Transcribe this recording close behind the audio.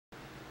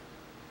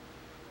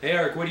Hey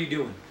Eric, what are you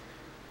doing?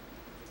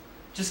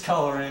 Just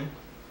coloring.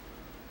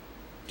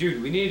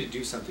 Dude, we need to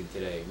do something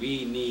today.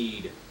 We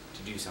need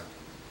to do something.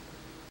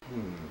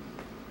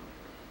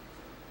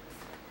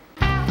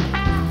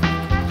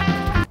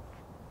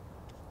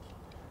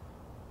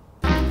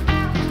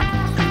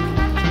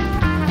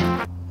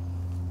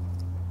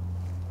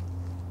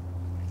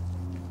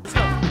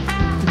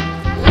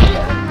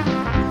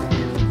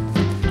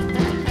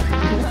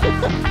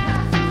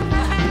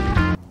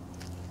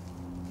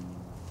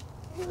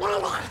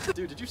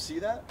 Dude, did you see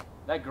that?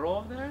 That girl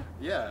over there?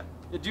 Yeah.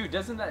 Yeah, dude,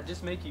 doesn't that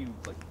just make you,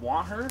 like,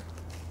 want her?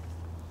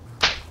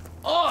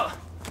 Oh!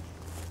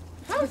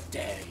 How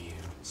dare you?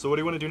 So what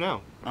do you want to do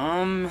now?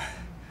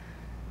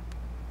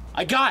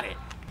 I got it.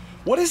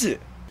 What is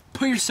it?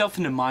 Put yourself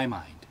into my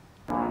mind.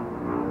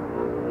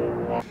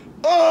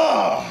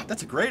 Oh!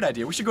 That's a great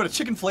idea. We should go to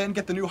Chikin Fillet and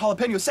get the new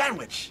jalapeno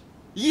sandwich.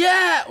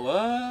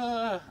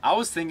 Yeah! I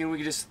was thinking we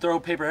could just throw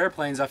paper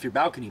airplanes off your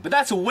balcony, but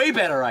that's a way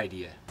better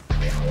idea.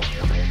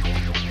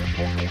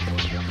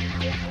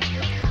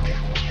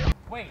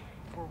 Wait,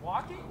 we're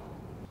walking?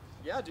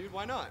 Yeah, dude,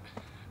 why not?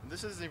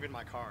 This isn't even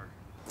my car.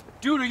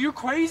 Dude, are you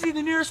crazy?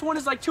 The nearest one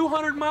is like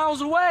 200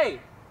 miles away.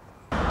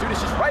 Dude,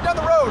 it's just right down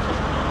the road.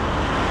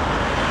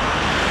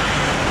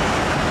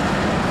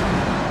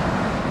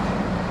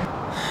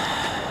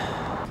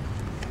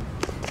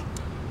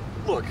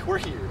 Look, we're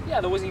here.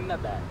 Yeah, that wasn't even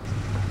that bad.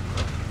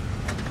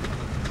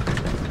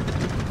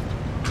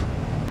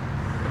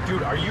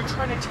 Dude, are you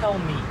trying to tell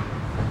me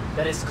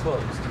that it's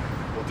closed?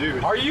 Well,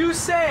 dude. Are you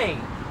saying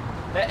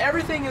that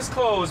everything is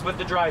closed but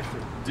the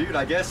drive-thru? Dude,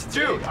 I guess.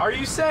 Dude, are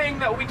you saying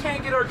that we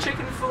can't get our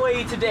chicken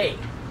fillet today?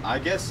 I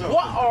guess so.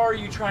 What are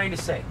you trying to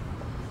say?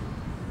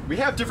 We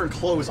have different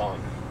clothes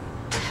on.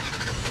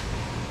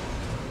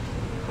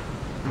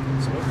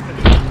 So what are we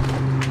gonna do?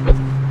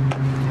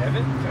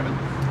 Kevin?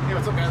 Hey,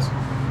 what's up, guys?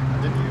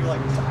 Didn't you,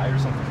 like, die or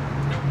something?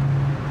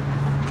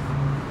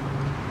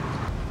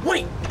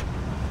 Wait!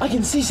 I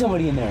can see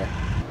somebody in there.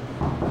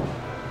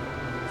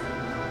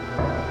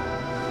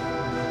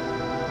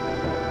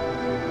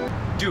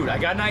 Dude, I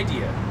got an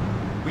idea.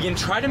 We can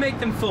try to make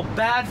them feel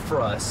bad for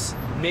us.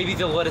 Maybe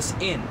they'll let us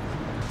in.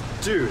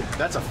 Dude,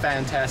 that's a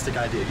fantastic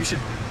idea. You should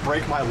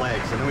break my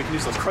legs, and then we can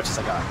use those crutches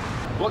I got.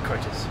 What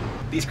crutches?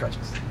 These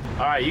crutches.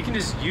 Alright, you can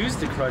just use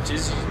the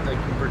crutches, like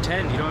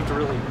pretend. You don't have to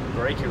really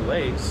break your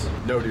legs.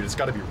 No, dude, it's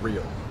gotta be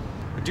real.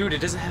 Dude,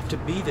 it doesn't have to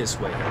be this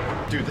way.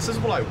 Dude, this is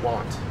what I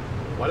want.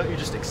 Why don't you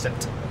just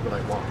accept what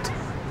I want?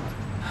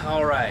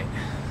 Alright,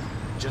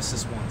 just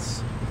this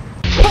once.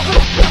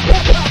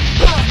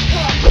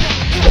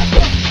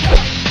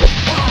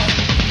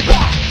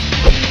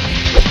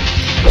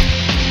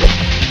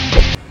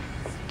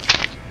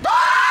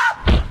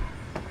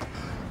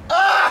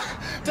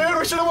 Dude,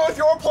 we should have went with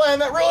your plan.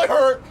 That really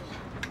hurt.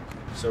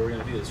 So we're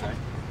gonna do this, right?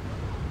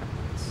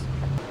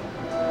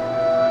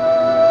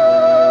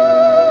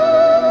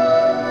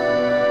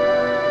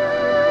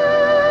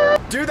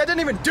 Dude, that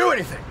didn't even do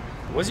anything.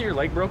 Wasn't your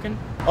leg broken?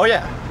 Oh,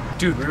 yeah.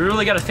 Dude, we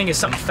really gotta think of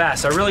something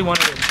fast. I really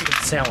wanted a chicken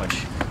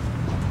sandwich.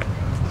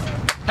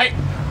 Hey!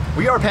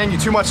 We are paying you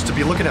too much to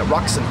be looking at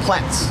rocks and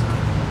plants.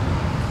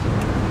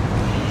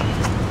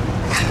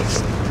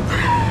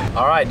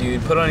 Alright,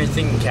 dude, put on your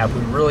thinking cap.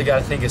 We really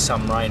gotta think of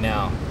something right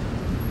now.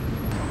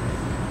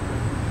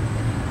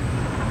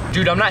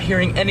 Dude, I'm not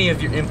hearing any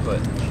of your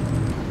input.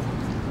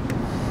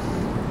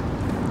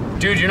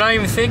 Dude, you're not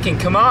even thinking.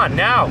 Come on,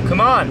 now,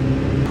 come on.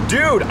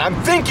 Dude, I'm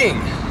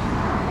thinking.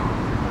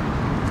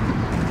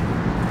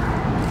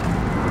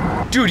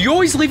 Dude, you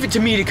always leave it to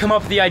me to come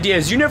up with the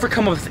ideas. You never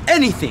come up with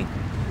anything.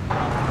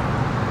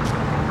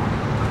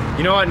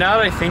 You know what, now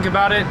that I think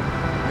about it,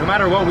 no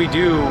matter what we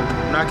do,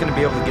 we're not gonna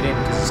be able to get in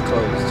because it's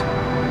closed.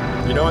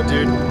 You know what,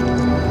 dude?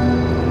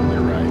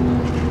 You're right.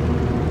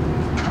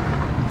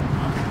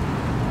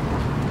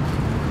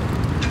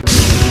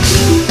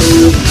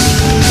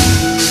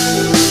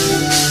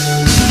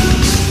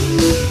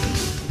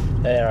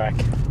 Hey, Erik.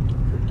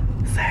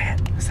 Say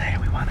it.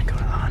 We want to go to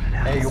the haunted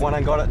house. Hey, you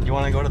wanna go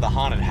to the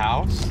haunted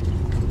house?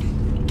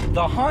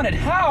 The haunted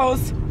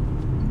house?